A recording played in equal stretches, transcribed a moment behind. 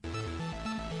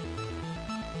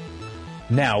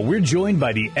Now we're joined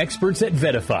by the experts at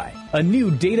VettaFi, a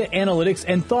new data analytics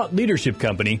and thought leadership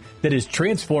company that is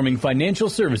transforming financial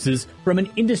services from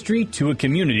an industry to a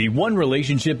community, one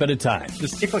relationship at a time. The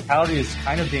cyclicality is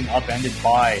kind of being upended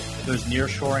by those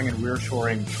nearshoring and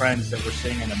rearshoring trends that we're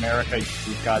seeing in America.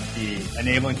 We've got the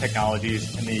enabling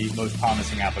technologies and the most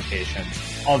promising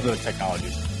applications of those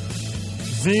technologies.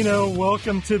 Zeno,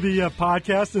 welcome to the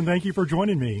podcast, and thank you for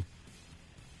joining me.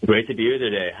 Great to be here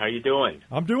today. How are you doing?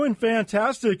 I'm doing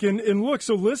fantastic. And look,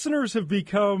 so listeners have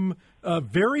become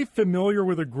very familiar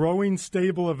with a growing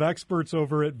stable of experts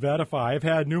over at VettaFi. I've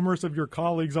had numerous of your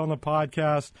colleagues on the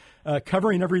podcast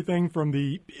covering everything from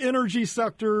the energy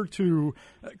sector to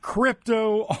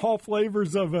crypto, all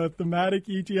flavors of thematic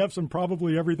ETFs, and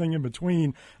probably everything in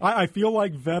between. I feel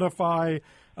like VettaFi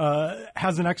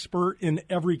has an expert in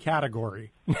every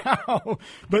category now.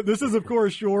 But this is, of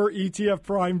course, your ETF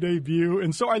Prime debut.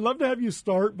 And so I'd love to have you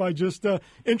start by just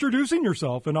introducing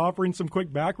yourself and offering some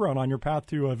quick background on your path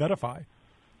to VettaFi.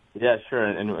 Yeah, sure.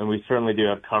 And we certainly do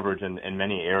have coverage in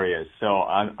many areas. So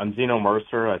I'm Zeno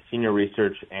Mercer, a senior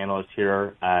research analyst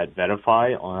here at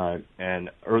VettaFi. And,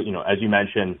 as you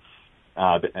mentioned,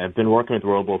 I've been working with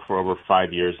Robo for over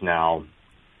 5 years now,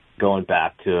 going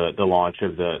back to the launch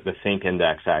of the Think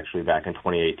Index, actually, back in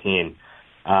 2018.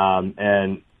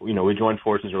 We joined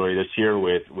forces earlier this year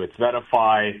with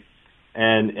VettaFi.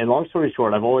 And long story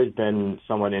short, I've always been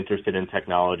somewhat interested in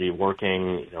technology,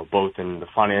 working both in the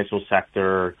financial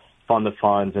sector, fund of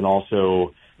funds, and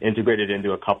also integrated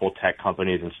into a couple tech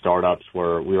companies and startups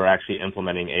where we were actually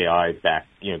implementing AI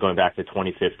going back to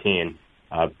 2015,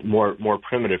 more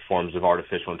primitive forms of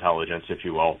artificial intelligence, if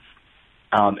you will.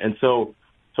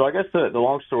 So I guess the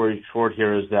long story short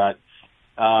here is that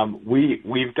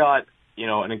we've got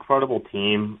an incredible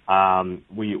team.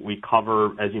 We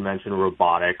cover, as you mentioned,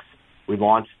 robotics. We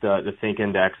launched the Think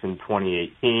Index in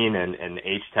 2018 and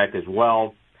H-Tech as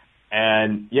well.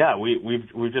 And yeah, we've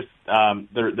just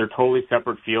they're totally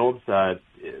separate fields. A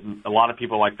lot of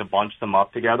people like to bunch them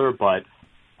up together, but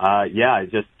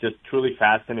just truly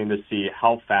fascinating to see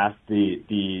how fast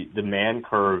the demand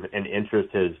curve and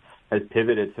interest has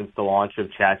pivoted since the launch of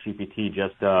ChatGPT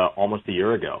just almost a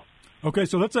year ago. Okay,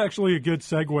 so that's actually a good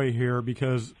segue here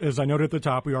because, as I noted at the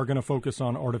top, we are going to focus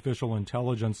on artificial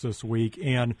intelligence this week.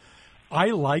 And I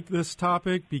like this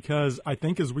topic because I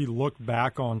think as we look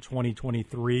back on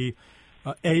 2023,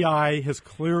 AI has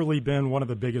clearly been one of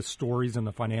the biggest stories in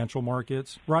the financial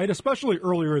markets, right? Especially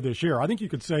earlier this year. I think you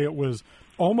could say it was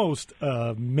almost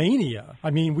mania. I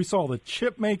mean, we saw the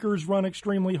chip makers run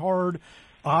extremely hard.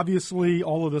 Obviously,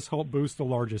 all of this helped boost the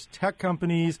largest tech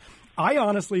companies. I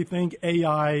honestly think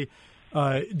AI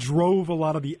drove a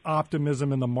lot of the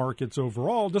optimism in the markets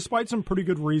overall, despite some pretty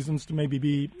good reasons to maybe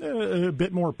be a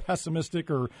bit more pessimistic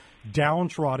or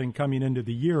downtrodden coming into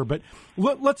the year. But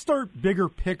let's start bigger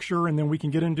picture, and then we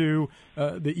can get into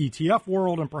the ETF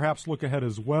world and perhaps look ahead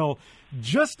as well.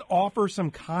 Just offer some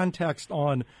context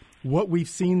on what we've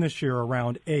seen this year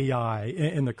around AI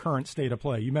in the current state of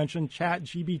play. You mentioned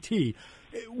ChatGPT.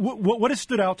 What has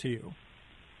stood out to you?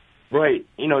 Right.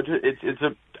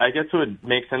 I guess it would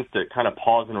make sense to kind of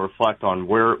pause and reflect on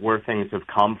where things have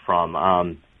come from.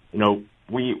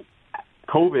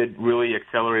 COVID really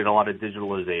accelerated a lot of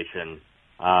digitalization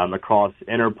across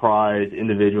enterprise,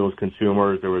 individuals,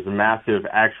 consumers. There was a massive,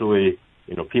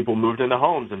 people moved into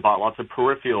homes and bought lots of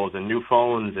peripherals and new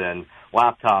phones and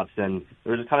laptops, and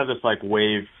there was kind of this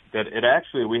wave that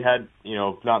we had,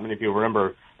 not many people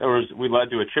remember, we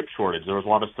led to a chip shortage. There was a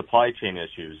lot of supply chain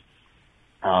issues.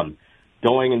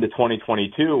 Going into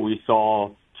 2022, we saw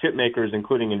chip makers,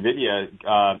 including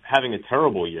NVIDIA, having a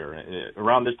terrible year.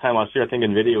 Around this time last year, I think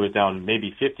NVIDIA was down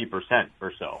maybe 50%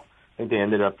 or so. I think they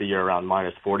ended up the year around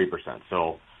minus 40%.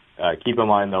 So keep in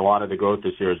mind that a lot of the growth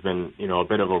this year has been, a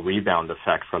bit of a rebound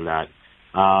effect from that.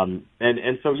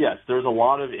 So, yes, there's a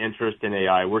lot of interest in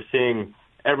AI. We're seeing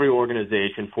every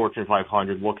organization, Fortune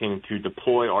 500, looking to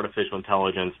deploy artificial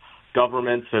intelligence.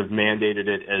 Governments have mandated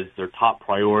it as their top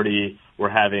priority. We're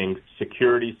having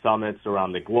security summits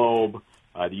around the globe.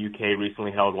 The UK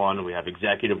recently held one. We have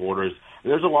executive orders.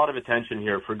 There's a lot of attention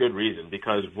here for good reason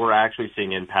because we're actually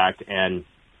seeing impact, and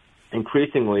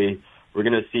increasingly we're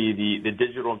going to see the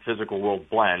digital and physical world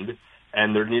blend,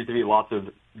 and there needs to be lots of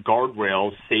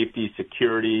guardrails, safety,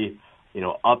 security,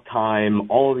 uptime,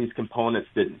 all of these components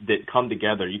that come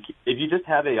together. If you just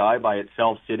have AI by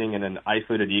itself sitting in an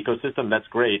isolated ecosystem, that's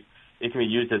great. It can be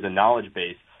used as a knowledge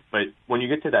base. But when you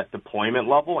get to that deployment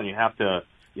level and you have to,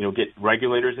 get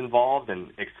regulators involved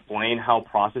and explain how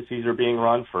processes are being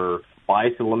run for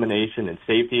bias elimination and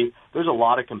safety, there's a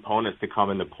lot of components to come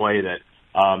into play that,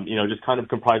 just kind of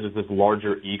comprises this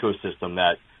larger ecosystem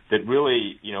that that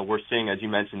really, we're seeing, as you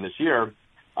mentioned this year,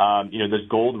 this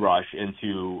gold rush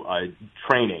into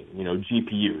training,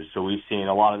 GPUs. So we've seen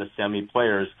a lot of the semi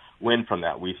players win from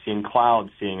that. We've seen cloud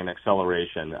seeing an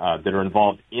acceleration that are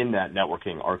involved in that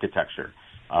networking architecture.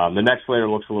 The next layer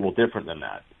looks a little different than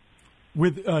that.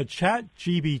 With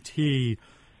ChatGPT,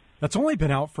 that's only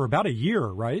been out for about a year,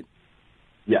 right?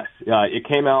 Yes. It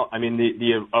came out,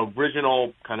 the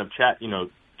original kind of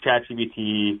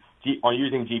ChatGPT on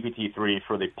using GPT-3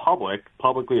 for the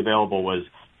publicly available was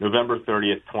November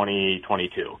 30th,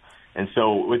 2022. And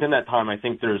so within that time, I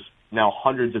think there's now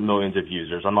hundreds of millions of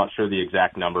users. I'm not sure the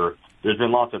exact number. There's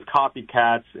been lots of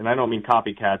copycats, and I don't mean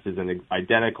copycats as in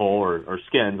identical or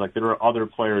skins. Like, there are other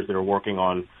players that are working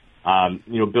on,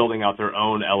 building out their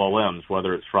own LLMs,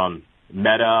 whether it's from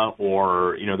Meta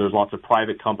or, there's lots of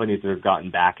private companies that have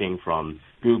gotten backing from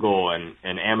Google and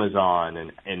Amazon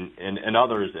and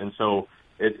others. And so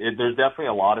there's definitely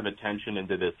a lot of attention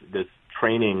into this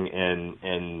training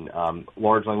and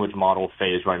large language model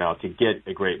phase right now to get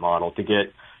a great model, to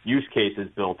get use cases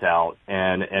built out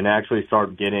and actually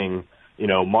start getting,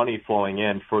 money flowing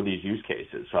in for these use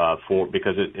cases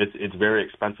because it's very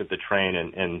expensive to train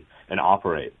and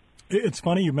operate. It's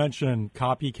funny you mentioned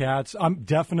copycats. I'm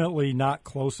definitely not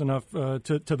close enough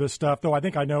to this stuff, though I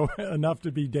think I know enough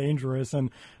to be dangerous, and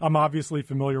I'm obviously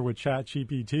familiar with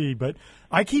ChatGPT, but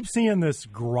I keep seeing this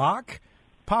Grok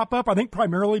pop up, I think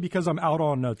primarily because I'm out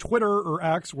on Twitter or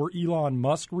X where Elon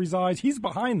Musk resides. He's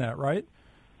behind that, right?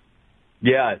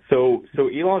 Yeah, so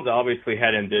Elon's obviously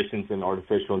had ambitions in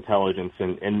artificial intelligence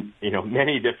and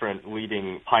many different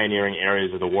leading pioneering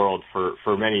areas of the world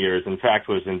for many years. In fact,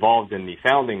 was involved in the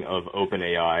founding of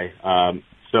OpenAI.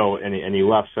 And he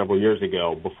left several years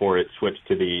ago before it switched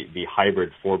to the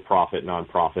hybrid for-profit,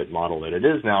 non-profit model that it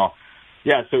is now.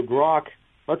 Yeah, so Grok,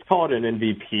 let's call it an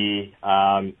MVP.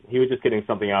 He was just getting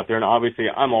something out there, and obviously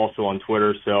I'm also on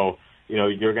Twitter, so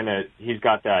he's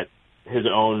got that his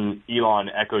own Elon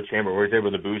echo chamber where he's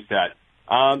able to boost that.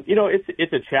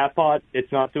 It's a chatbot.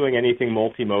 It's not doing anything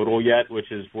multimodal yet,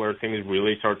 which is where things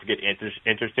really start to get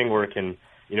interesting, where it can,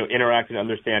 interact and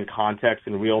understand context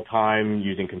in real time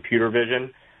using computer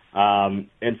vision.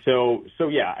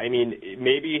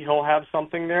 Maybe he'll have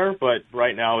something there, but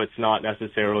right now it's not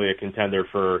necessarily a contender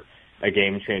for a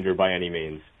game changer by any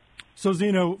means. So,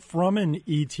 Zeno, from an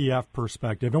ETF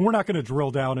perspective, and we're not going to drill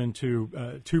down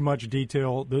into too much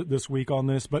detail this week on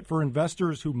this, but for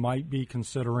investors who might be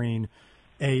considering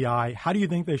AI, how do you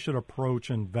think they should approach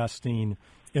investing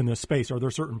in this space? Are there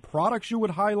certain products you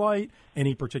would highlight?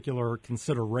 Any particular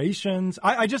considerations?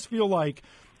 I just feel like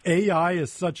AI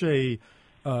is such a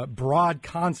broad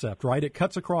concept, right? It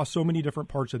cuts across so many different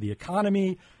parts of the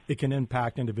economy. It can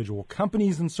impact individual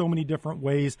companies in so many different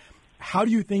ways. How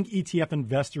do you think ETF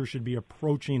investors should be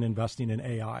approaching investing in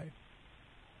AI?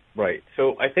 Right.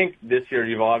 So I think this year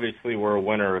you obviously were a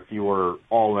winner if you were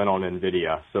all in on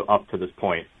NVIDIA. So up to this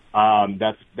point,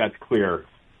 that's clear.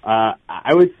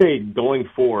 I would say going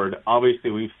forward, obviously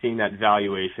we've seen that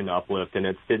valuation uplift and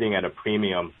it's sitting at a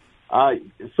premium.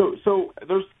 So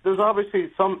there's obviously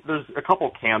there's a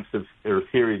couple camps or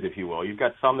theories, if you will. You've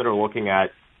got some that are looking at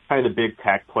kind of the big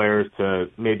tech players to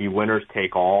maybe winners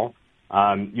take all.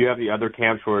 You have the other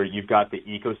camps where you've got the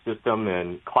ecosystem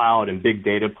and cloud and big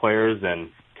data players and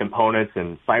components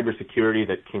and cybersecurity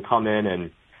that can come in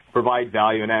and provide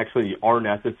value and actually are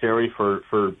necessary for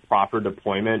proper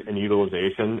deployment and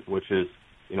utilization, which is,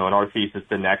 in our thesis,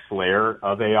 the next layer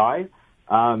of AI.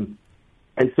 And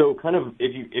so kind of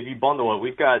if you bundle it,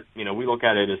 we've got, we look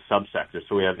at it as subsectors.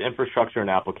 So we have infrastructure and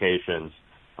applications.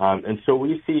 And so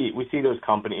we see those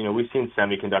companies, we've seen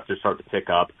semiconductors start to pick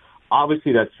up.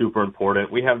 Obviously, that's super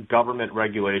important. We have government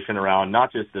regulation around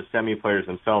not just the semi players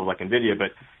themselves like NVIDIA,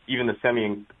 but even the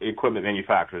semi equipment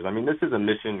manufacturers. I mean, this is a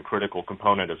mission-critical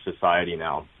component of society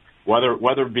now,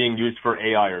 whether being used for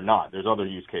AI or not. There's other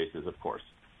use cases, of course.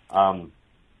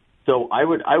 So I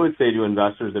would say to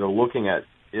investors that are looking at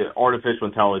artificial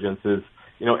intelligence is,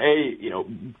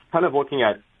 kind of looking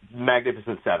at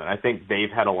Magnificent Seven. I think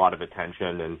they've had a lot of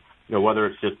attention, and whether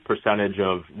it's just percentage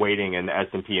of weighting in the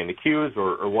S&P and the Qs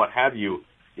or what have you,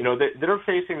 they're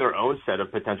facing their own set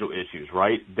of potential issues,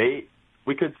 right?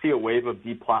 We could see a wave of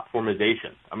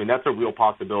deplatformization. I mean, that's a real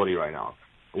possibility right now.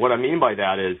 What I mean by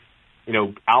that is,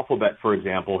 Alphabet, for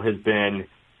example, has been,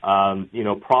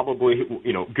 probably,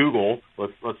 Google,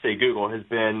 let's say Google has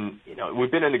been,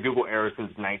 we've been in the Google era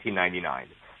since 1999.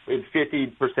 We had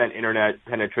 50% internet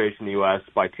penetration in the U.S.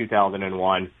 by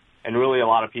 2001. And really a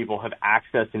lot of people have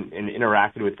accessed and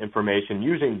interacted with information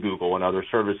using Google and other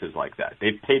services like that.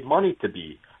 They've paid money to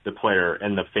be the player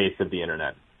and the face of the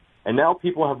internet. And now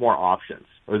people have more options.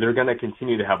 or they're going to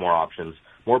continue to have more options,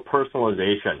 more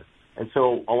personalization. And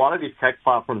so a lot of these tech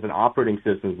platforms and operating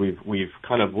systems we've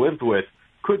kind of lived with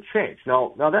could change.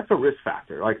 Now that's a risk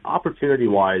factor. Like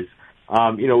opportunity-wise,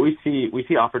 we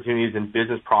see opportunities in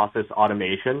business process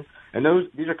automation, and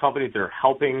these are companies that are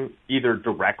helping either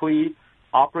directly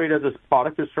operate as a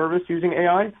product or service using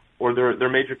AI, or they're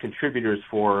major contributors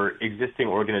for existing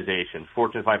organizations,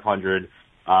 Fortune 500,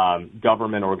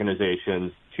 government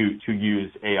organizations to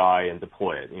use AI and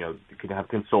deploy it. You can have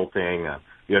consulting,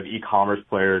 you have e-commerce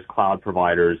players, cloud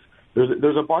providers.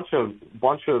 There's a bunch of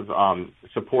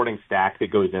supporting stack that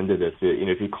goes into this.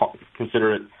 If you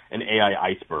consider it an AI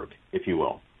iceberg, if you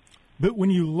will. But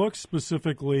when you look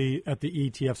specifically at the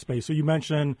ETF space, so you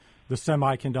mentioned the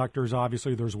semiconductors.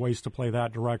 Obviously, there's ways to play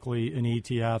that directly in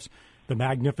ETFs. The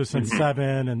Magnificent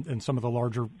Seven and some of the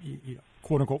larger,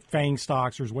 quote-unquote, FANG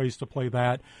stocks, there's ways to play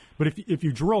that. But if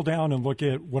you drill down and look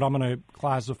at what I'm going to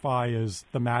classify as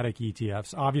thematic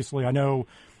ETFs, obviously I know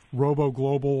Robo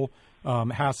Global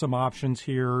has some options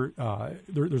here.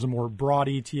 There's a more broad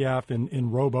ETF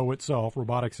in Robo itself,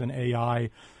 robotics and AI.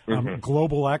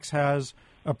 Global X has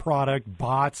a product,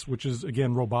 Bots, which is,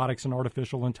 again, robotics and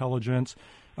artificial intelligence.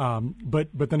 But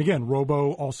then again,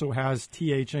 Robo also has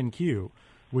THNQ,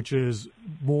 which is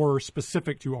more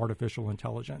specific to artificial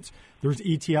intelligence. There's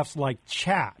ETFs like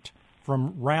Chat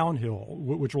from Roundhill,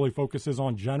 which really focuses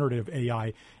on generative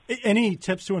AI. Any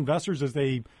tips to investors as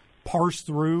they parse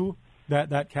through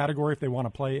that category if they want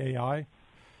to play AI?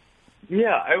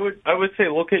 Yeah, I would say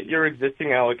look at your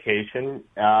existing allocation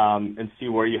and see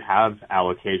where you have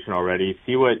allocation already.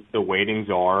 See what the weightings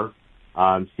are.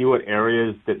 See what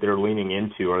areas that they're leaning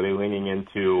into. Are they leaning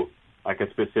into like a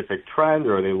specific trend,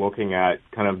 or are they looking at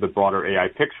kind of the broader AI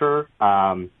picture,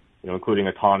 including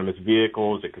autonomous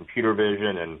vehicles, and computer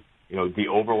vision, and the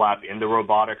overlap into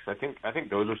robotics? I think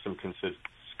those are some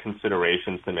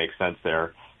considerations that make sense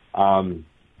there.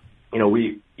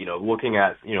 Looking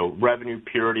at revenue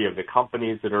purity of the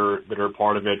companies that are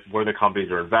part of it, where the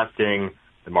companies are investing,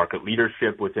 the market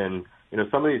leadership within.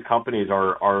 Some of these companies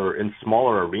are in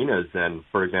smaller arenas than,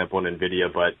 for example, in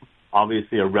NVIDIA, but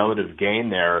obviously a relative gain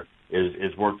there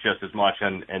is worth just as much,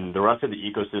 and the rest of the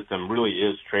ecosystem really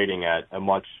is trading at a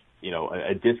much,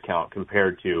 a discount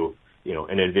compared to,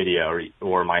 an NVIDIA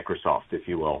or Microsoft, if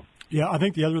you will. Yeah, I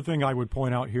think the other thing I would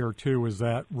point out here, too, is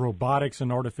that robotics and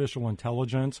artificial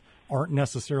intelligence aren't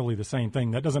necessarily the same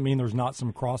thing. That doesn't mean there's not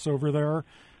some crossover there,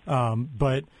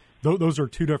 but those are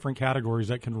two different categories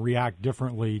that can react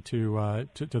differently to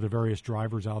the various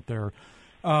drivers out there.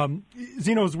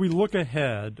 Zeno, as we look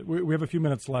ahead, we have a few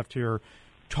minutes left here.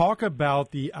 Talk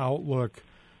about the outlook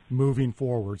moving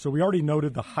forward. So we already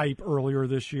noted the hype earlier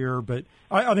this year, but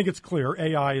I think it's clear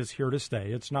AI is here to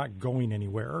stay. It's not going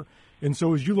anywhere. And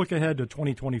so as you look ahead to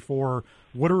 2024,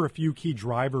 what are a few key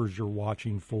drivers you're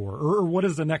watching for? Or what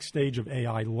does the next stage of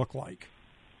AI look like?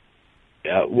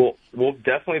 Yeah, we'll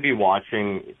definitely be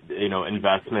watching,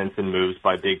 investments and moves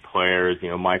by big players,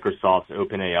 Microsoft's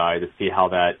OpenAI, to see how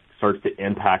that starts to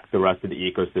impact the rest of the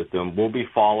ecosystem. We'll be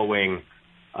following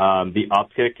the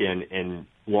uptick in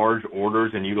large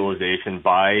orders and utilization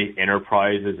by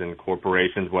enterprises and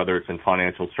corporations, whether it's in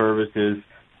financial services,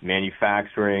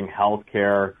 manufacturing,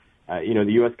 healthcare.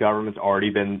 The U.S. government's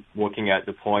already been looking at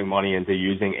deploying money into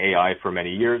using AI for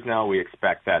many years now. We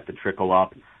expect that to trickle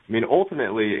up.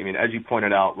 Ultimately, as you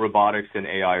pointed out, robotics and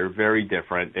AI are very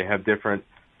different. They have different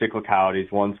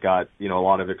cyclicalities. One's got, a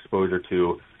lot of exposure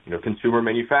to, consumer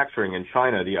manufacturing in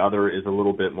China. The other is a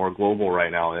little bit more global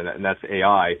right now, and that's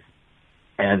AI.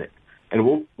 And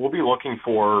we'll be looking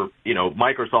for,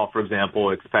 Microsoft, for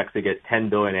example, expects to get 10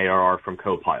 billion ARR from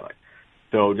Copilot.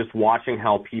 So just watching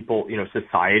how people,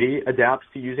 society adapts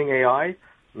to using AI.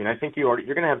 I think you're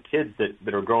going to have kids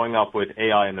that are growing up with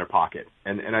AI in their pocket.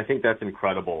 And I think that's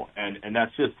incredible. And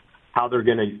that's just how they're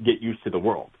going to get used to the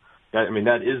world.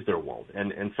 That is their world.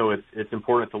 And so it's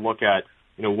important to look at,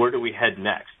 where do we head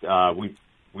next?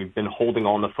 We've been holding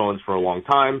on the phones for a long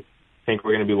time. I think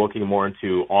we're going to be looking more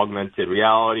into augmented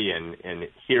reality and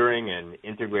hearing and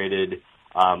integrated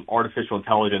artificial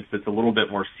intelligence that's a little bit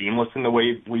more seamless in the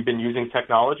way we've been using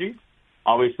technology.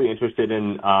 Obviously interested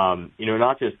in,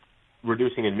 not just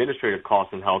reducing administrative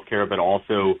costs in healthcare, but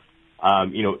also,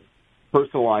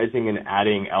 personalizing and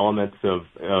adding elements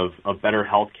of better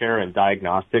healthcare and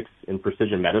diagnostics in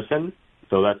precision medicine.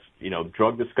 So that's,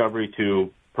 drug discovery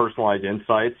to personalized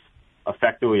insights.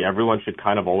 Effectively, everyone should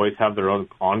kind of always have their own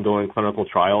ongoing clinical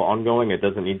trial ongoing. It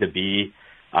doesn't need to be,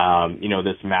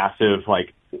 this massive,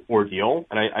 ordeal.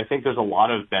 And I think there's a lot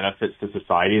of benefits to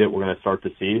society that we're going to start to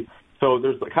see. So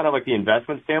there's kind of like the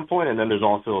investment standpoint, and then there's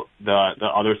also the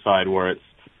other side where it's,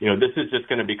 this is just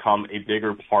going to become a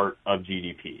bigger part of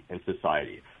GDP in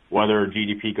society, whether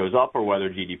GDP goes up or whether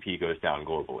GDP goes down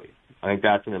globally. I think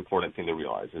that's an important thing to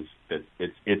realize, is that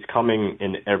it's coming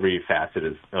in every facet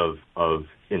of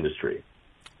industry.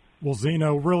 Well,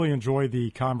 Zeno, really enjoyed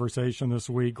the conversation this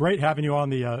week. Great having you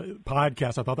on the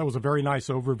podcast. I thought that was a very nice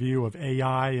overview of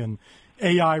AI and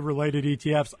AI-related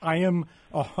ETFs. I am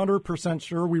 100%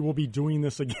 sure we will be doing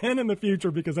this again in the future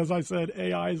because, as I said,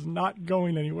 AI is not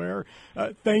going anywhere.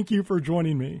 Thank you for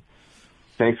joining me.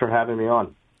 Thanks for having me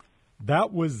on.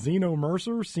 That was Zeno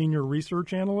Mercer, Senior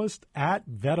Research Analyst at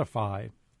VettaFi.